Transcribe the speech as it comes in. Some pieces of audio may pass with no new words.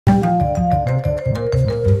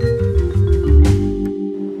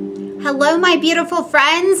Hello, my beautiful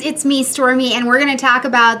friends. It's me, Stormie, and we're going to talk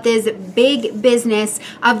about this big business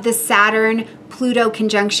of the Saturn Pluto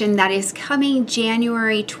conjunction that is coming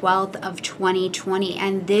January 12th of 2020,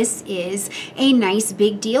 and this is a nice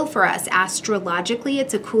big deal for us. Astrologically,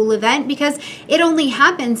 it's a cool event because it only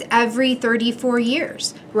happens every 34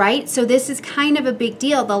 years, right? So this is kind of a big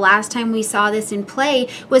deal. The last time we saw this in play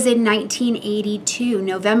was in 1982,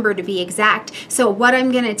 November to be exact. So what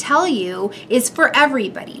I'm going to tell you is for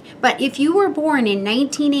everybody, but if you were born in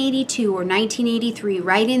 1982 or 1983,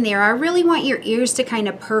 right in there, I really want your ears to kind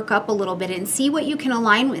of perk up a little bit and see what you can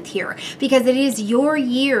align with here, because it is your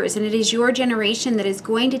years and it is your generation that is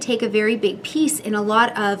going to take a very big piece in a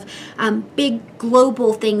lot of big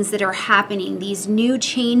global things that are happening, these new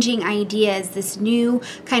changing ideas, this new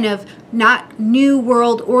kind of not new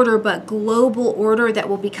world order, but global order that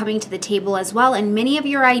will be coming to the table as well. And many of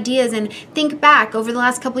your ideas, and think back over the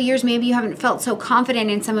last couple of years, maybe you haven't felt so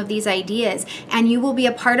confident in some of these ideas, and you will be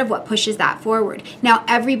a part of what pushes that forward. Now,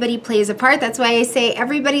 everybody plays a part. That's why I say,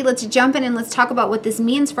 everybody, let's jump in and let's talk about what this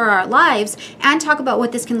means for our lives and talk about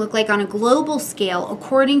what this can look like on a global scale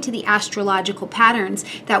according to the astrological patterns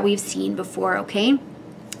that we've seen before, okay?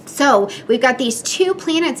 So we've got these two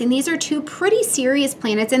planets, and these are two pretty serious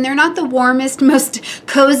planets, and they're not the warmest, most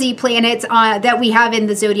cozy planets that we have in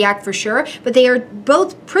the zodiac for sure, but they are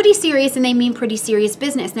both pretty serious, and they mean pretty serious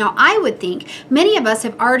business. Now, I would think many of us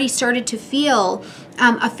have already started to feel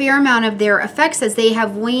a fair amount of their effects as they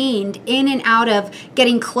have waned in and out of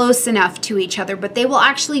getting close enough to each other, but they will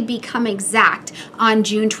actually become exact on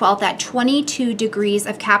June 12th at 22 degrees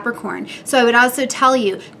of Capricorn. So I would also tell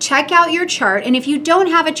you, check out your chart, and if you don't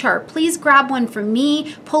have a chart, please grab one from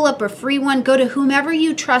me, pull up a free one, go to whomever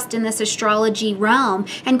you trust in this astrology realm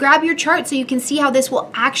and grab your chart so you can see how this will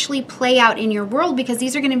actually play out in your world, because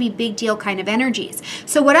these are going to be big deal kind of energies.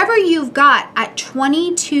 So whatever you've got at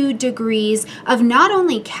 22 degrees of not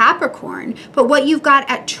only Capricorn, but what you've got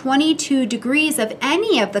at 22 degrees of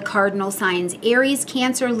any of the cardinal signs, Aries,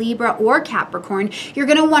 Cancer, Libra, or Capricorn, you're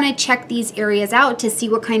going to want to check these areas out to see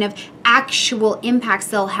what kind of actual impacts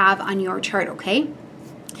they'll have on your chart, okay?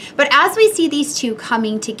 But as we see these two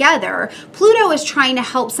coming together, Pluto is trying to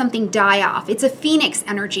help something die off. It's a phoenix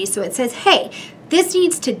energy, so it says, hey, this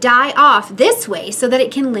needs to die off this way so that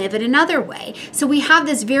it can live in another way. So we have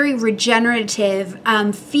this very regenerative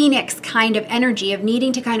phoenix kind of energy of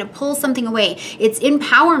needing to kind of pull something away. It's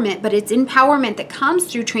empowerment, but it's empowerment that comes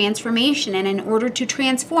through transformation. And in order to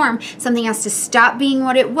transform, something has to stop being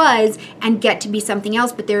what it was and get to be something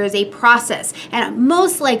else. But there is a process. And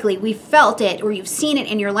most likely we felt it, or you've seen it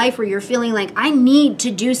in your life where you're feeling like, I need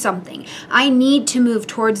to do something. I need to move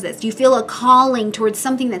towards this. You feel a calling towards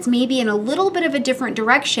something that's maybe in a little bit of a different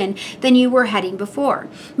direction than you were heading before.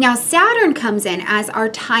 Now, Saturn comes in as our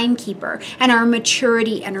timekeeper and our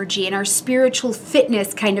maturity energy and our spiritual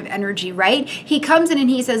fitness kind of energy, right? He comes in and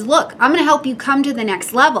he says, look, I'm going to help you come to the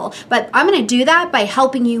next level, but I'm going to do that by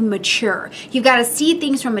helping you mature. You've got to see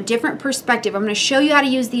things from a different perspective. I'm going to show you how to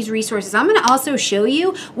use these resources. I'm going to also show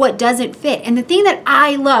you what doesn't fit. And the thing that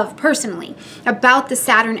I love personally about the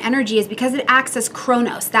Saturn energy is because it acts as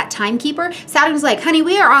Chronos, that timekeeper. Saturn's like, honey,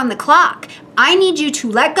 we are on the clock. I need you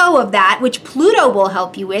to let go of that, which Pluto will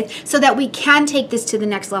help you with, so that we can take this to the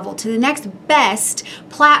next level, to the next best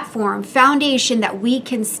platform, foundation that we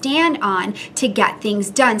can stand on to get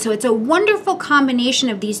things done. So it's a wonderful combination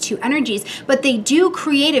of these two energies, but they do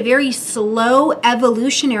create a very slow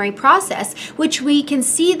evolutionary process, which we can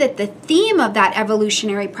see that the theme of that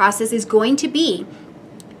evolutionary process is going to be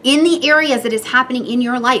in the areas that is happening in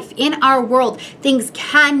your life, in our world. Things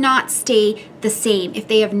cannot stay the same. If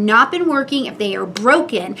they have not been working, if they are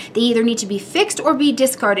broken, they either need to be fixed or be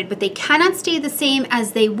discarded, but they cannot stay the same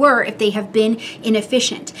as they were if they have been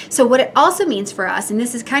inefficient. So what it also means for us, and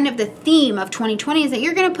this is kind of the theme of 2020, is that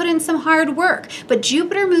you're going to put in some hard work. But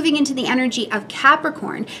Jupiter moving into the energy of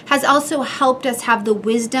Capricorn has also helped us have the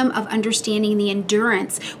wisdom of understanding the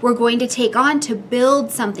endurance we're going to take on to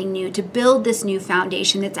build something new, to build this new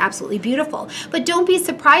foundation that's absolutely beautiful. But don't be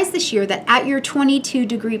surprised this year that at your 22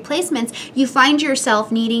 degree placements, you find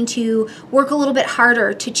yourself needing to work a little bit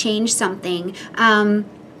harder to change something.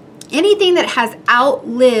 Anything that has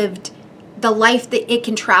outlived the life that it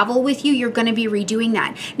can travel with you, you're going to be redoing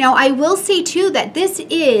that. Now, I will say too that this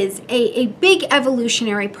is a big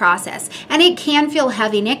evolutionary process, and it can feel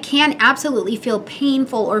heavy, and it can absolutely feel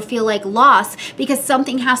painful or feel like loss, because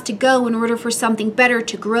something has to go in order for something better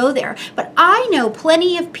to grow there. But I know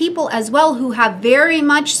plenty of people as well who have very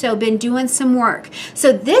much so been doing some work.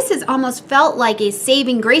 So this has almost felt like a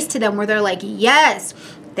saving grace to them, where they're like, yes,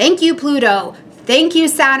 thank you, Pluto. Thank you,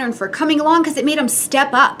 Saturn, for coming along, because it made them step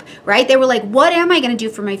up, right? They were like, what am I going to do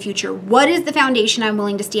for my future? What is the foundation I'm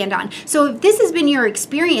willing to stand on? So if this has been your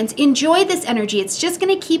experience, enjoy this energy. It's just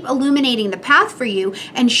going to keep illuminating the path for you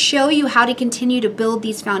and show you how to continue to build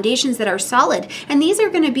these foundations that are solid. And these are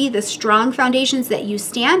going to be the strong foundations that you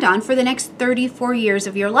stand on for the next 34 years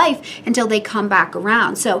of your life until they come back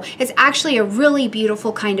around. So it's actually a really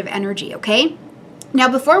beautiful kind of energy, okay? Now,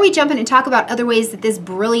 before we jump in and talk about other ways that this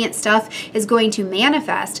brilliant stuff is going to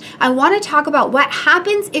manifest, I want to talk about what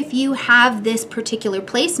happens if you have this particular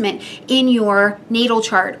placement in your natal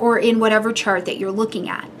chart or in whatever chart that you're looking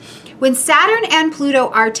at. When Saturn and Pluto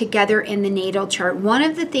are together in the natal chart, one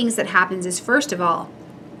of the things that happens is, first of all,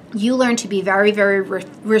 you learn to be very, very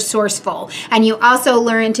resourceful. And you also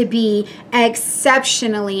learn to be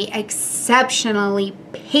exceptionally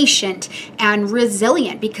patient and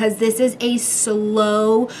resilient, because this is a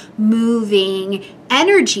slow moving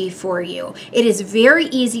energy for you. It is very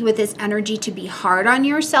easy with this energy to be hard on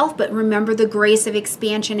yourself, but remember the grace of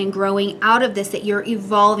expansion and growing out of this, that you're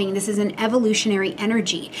evolving. This is an evolutionary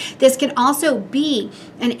energy. This can also be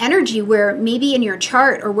an energy where maybe in your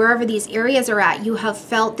chart or wherever these areas are at, you have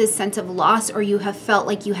felt this sense of loss, or you have felt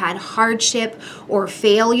like you had hardship or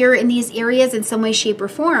failure in these areas in some way, shape, or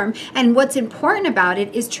form. And what's important about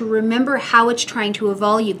it is to remember how it's trying to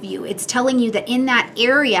evolve you. It's telling you that in that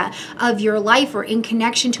area of your life, or in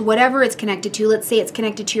connection to whatever it's connected to, let's say it's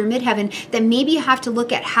connected to your midheaven, that maybe you have to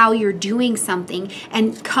look at how you're doing something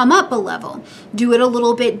and come up a level, do it a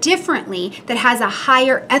little bit differently, that has a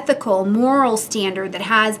higher ethical, moral standard, that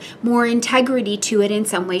has more integrity to it in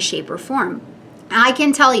some way, shape, or form. I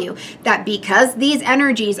can tell you that because these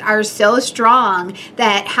energies are so strong,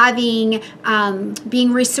 that having,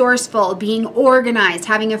 being resourceful, being organized,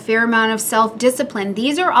 having a fair amount of self-discipline,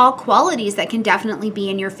 these are all qualities that can definitely be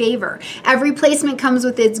in your favor. Every placement comes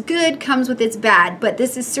with its good, comes with its bad, but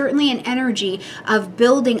this is certainly an energy of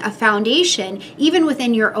building a foundation, even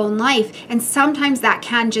within your own life. And sometimes that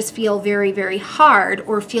can just feel very, very hard,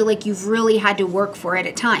 or feel like you've really had to work for it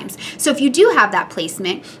at times. So if you do have that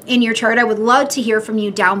placement in your chart, I would love to hear from you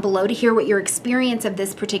down below, to hear what your experience of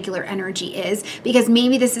this particular energy is, because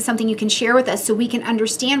maybe this is something you can share with us so we can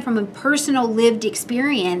understand from a personal lived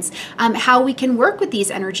experience how we can work with these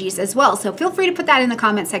energies as well. So feel free to put that in the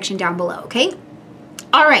comment section down below, okay?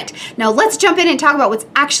 All right, now let's jump in and talk about what's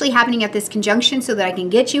actually happening at this conjunction, so that I can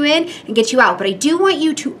get you in and get you out. But I do want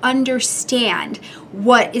you to understand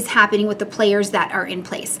what is happening with the players that are in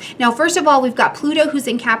place. Now, first of all, we've got Pluto, who's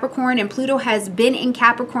in Capricorn, and Pluto has been in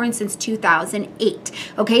Capricorn since 2008.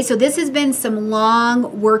 Okay, so this has been some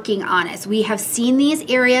long working on us. We have seen these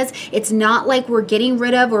areas. It's not like we're getting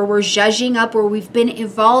rid of, or we're zhuzhing up, or we've been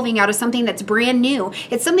evolving out of something that's brand new.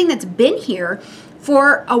 It's something that's been here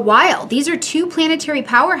for a while. These are two planetary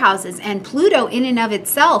powerhouses, and Pluto in and of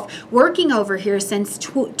itself, working over here since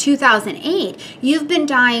 2008, you've been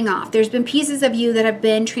dying off. There's been pieces of you that have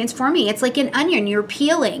been transforming. It's like an onion. You're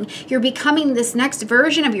peeling. You're becoming this next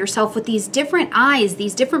version of yourself with these different eyes,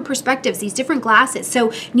 these different perspectives, these different glasses.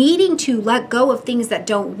 So needing to let go of things that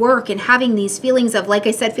don't work, and having these feelings of, like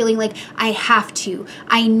I said, feeling like I have to,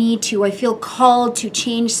 I need to, I feel called to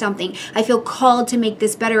change something. I feel called to make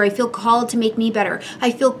this better. I feel called to make me better.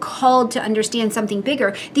 I feel called to understand something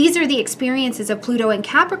bigger. These are the experiences of Pluto and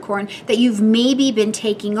Capricorn that you've maybe been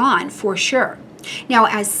taking on, for sure. Now,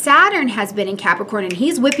 as Saturn has been in Capricorn, and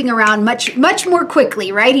he's whipping around much more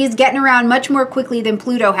quickly, right? He's getting around much more quickly than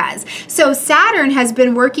Pluto has. So Saturn has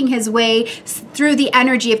been working his way through the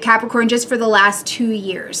energy of Capricorn just for the last 2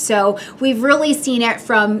 years. So we've really seen it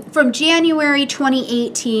from January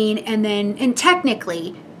 2018, and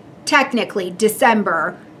technically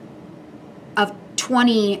December of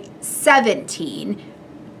 2017,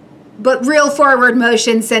 but real forward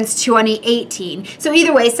motion since 2018. So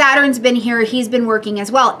either way, Saturn's been here, he's been working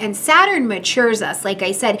as well. And Saturn matures us, like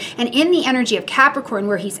I said, and in the energy of Capricorn,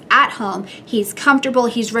 where he's at home, he's comfortable,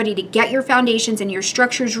 he's ready to get your foundations and your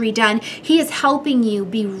structures redone. He is helping you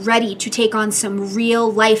be ready to take on some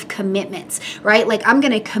real life commitments, right? Like, I'm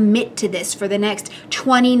gonna commit to this for the next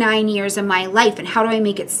 29 years of my life, and how do I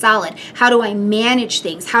make it solid? How do I manage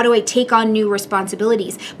things? How do I take on new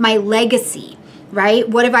responsibilities? My legacy, right?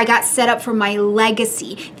 What have I got set up for my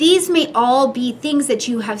legacy? These may all be things that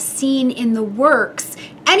you have seen in the works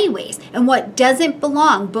anyways. And what doesn't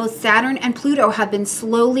belong, both Saturn and Pluto have been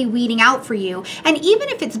slowly weeding out for you. And even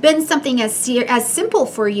if it's been something as simple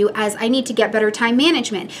for you as I need to get better time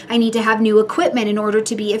management, I need to have new equipment in order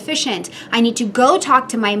to be efficient, I need to go talk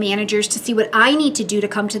to my managers to see what I need to do to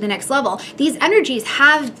come to the next level. These energies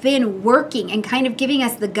have been working and kind of giving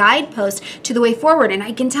us the guidepost to the way forward. And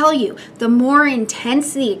I can tell you, the more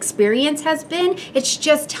intense the experience has been, it's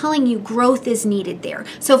just telling you growth is needed there.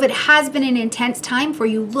 So if it has been an intense time for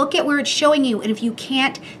you, look at where it's showing you. And if you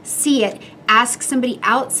can't see it, ask somebody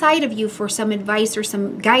outside of you for some advice or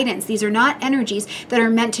some guidance. These are not energies that are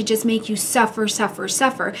meant to just make you suffer, suffer,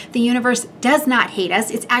 suffer. The universe does not hate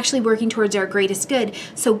us. It's actually working towards our greatest good.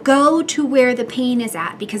 So go to where the pain is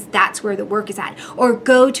at, because that's where the work is at. Or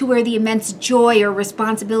go to where the immense joy or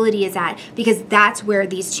responsibility is at, because that's where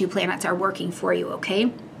these two planets are working for you,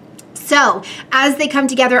 okay? So as they come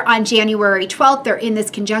together on January 12th, they're in this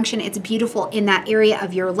conjunction. It's beautiful in that area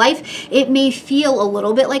of your life. It may feel a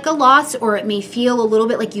little bit like a loss, or it may feel a little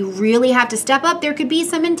bit like you really have to step up. There could be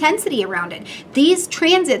some intensity around it. These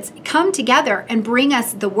transits come together and bring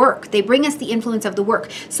us the work. They bring us the influence of the work.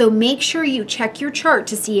 So make sure you check your chart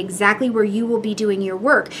to see exactly where you will be doing your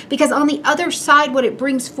work, because on the other side, what it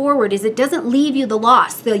brings forward is it doesn't leave you the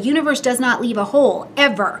loss. The universe does not leave a hole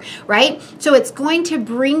ever, right? So it's going to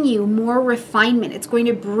bring you more refinement. It's going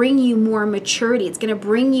to bring you more maturity. It's going to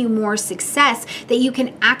bring you more success that you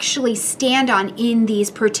can actually stand on in these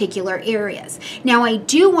particular areas. Now, I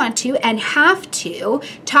do want to and have to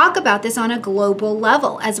talk about this on a global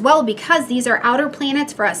level as well, because these are outer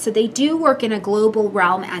planets for us. So they do work in a global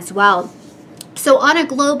realm as well. So on a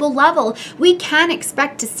global level, we can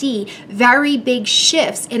expect to see very big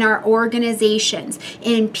shifts in our organizations,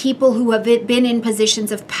 in people who have been in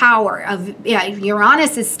positions of power.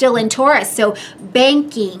 Uranus is still in Taurus, so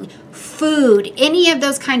banking, food, any of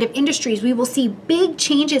those kind of industries, we will see big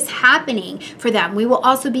changes happening for them. We will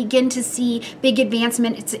also begin to see big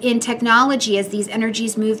advancements in technology as these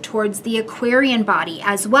energies move towards the Aquarian body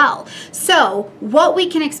as well. So what we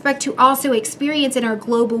can expect to also experience in our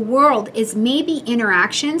global world is maybe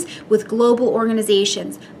interactions with global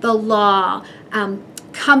organizations, the law,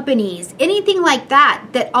 companies, anything like that,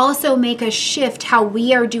 that also make us shift how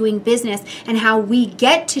we are doing business and how we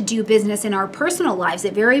get to do business in our personal lives.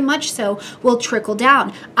 It very much so will trickle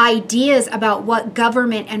down. Ideas about what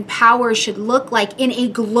government and power should look like in a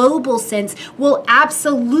global sense will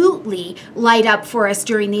absolutely light up for us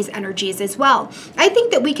during these energies as well. I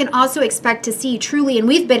think that we can also expect to see truly, and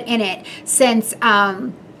we've been in it since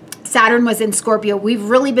Saturn was in Scorpio, we've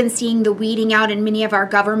really been seeing the weeding out in many of our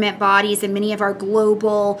government bodies and many of our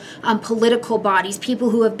global political bodies.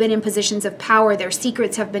 People who have been in positions of power, their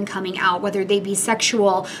secrets have been coming out, whether they be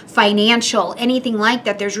sexual, financial, anything like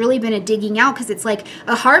that. There's really been a digging out, because it's like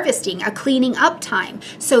a harvesting, a cleaning up time.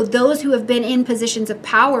 So those who have been in positions of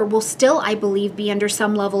power will still, I believe, be under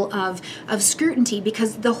some level of scrutiny,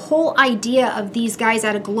 because the whole idea of these guys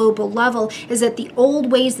at a global level is that the old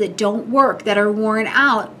ways that don't work, that are worn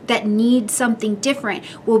out, that need something different,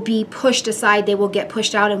 will be pushed aside. They will get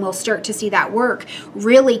pushed out, and we'll start to see that work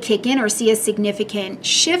really kick in, or see a significant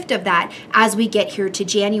shift of that as we get here to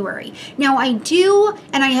January. Now, I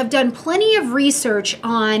have done plenty of research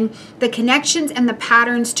on the connections and the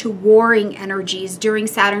patterns to warring energies during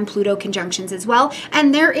Saturn-Pluto conjunctions as well,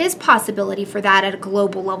 and there is possibility for that at a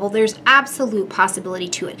global level. There's absolute possibility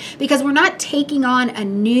to it, because we're not taking on a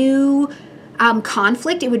new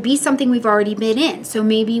conflict. It would be something we've already been in. So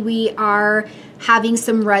maybe we are having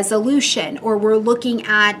some resolution, or we're looking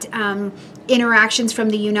at interactions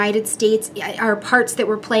from the United States, or parts that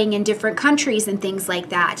we're playing in different countries and things like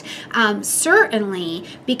that. Certainly,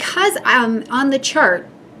 because on the chart,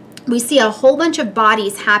 we see a whole bunch of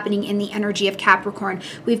bodies happening in the energy of Capricorn.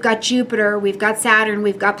 We've got Jupiter, we've got Saturn,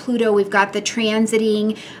 we've got Pluto, we've got the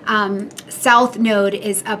transiting South Node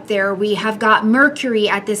is up there. We have got Mercury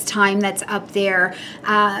at this time that's up there.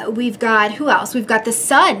 We've got, who else? We've got the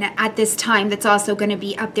Sun at this time that's also going to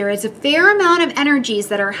be up there. It's a fair amount of energies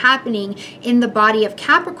that are happening in the body of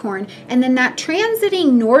Capricorn. And then that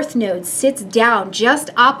transiting North Node sits down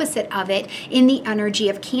just opposite of it in the energy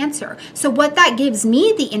of Cancer. So what that gives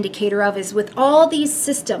me the indication of is, with all these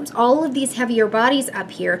systems, all of these heavier bodies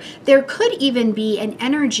up here, there could even be an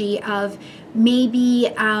energy of maybe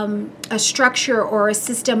a structure or a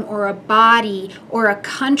system or a body or a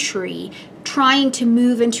country trying to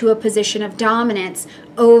move into a position of dominance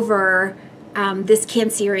over this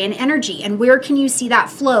Cancerian energy. And where can you see that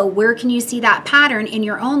flow? Where can you see that pattern in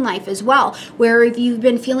your own life as well? Where if you've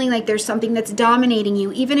been feeling like there's something that's dominating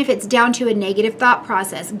you, even if it's down to a negative thought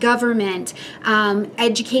process, government,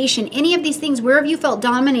 education, any of these things, where have you felt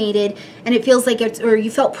dominated and it feels like it's, or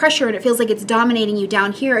you felt pressure and it feels like it's dominating you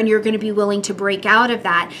down here, and you're going to be willing to break out of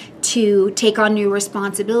that to take on new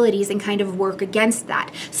responsibilities and kind of work against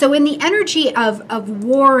that. So in the energy of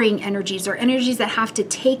warring energies, or energies that have to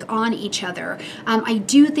take on each other, I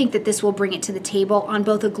do think that this will bring it to the table on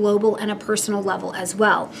both a global and a personal level as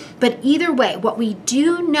well. But either way, what we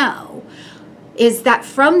do know is that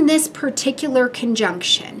from this particular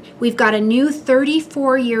conjunction, we've got a new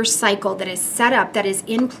 34-year cycle that is set up, that is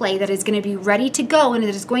in play, that is going to be ready to go, and it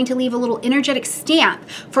is going to leave a little energetic stamp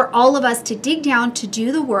for all of us to dig down, to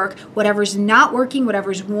do the work. Whatever's not working,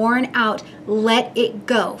 whatever's worn out, let it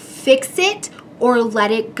go. Fix it or let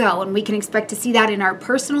it go. And we can expect to see that in our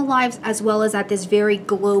personal lives as well as at this very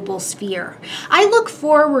global sphere. I look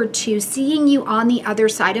forward to seeing you on the other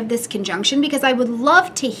side of this conjunction, because I would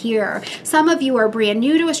love to hear. Some of you are brand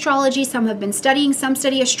new to astrology, some have been studying, some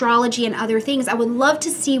study astrology and other things. I would love to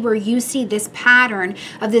see where you see this pattern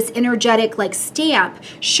of this energetic like stamp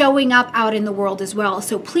showing up out in the world as well.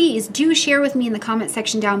 So please do share with me in the comment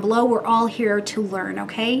section down below. We're all here to learn,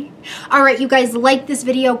 okay? All right, you guys, like this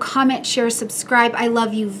video, comment, share, subscribe. I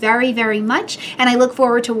love you very, very much, and I look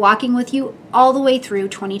forward to walking with you all the way through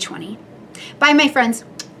 2020. Bye, my friends.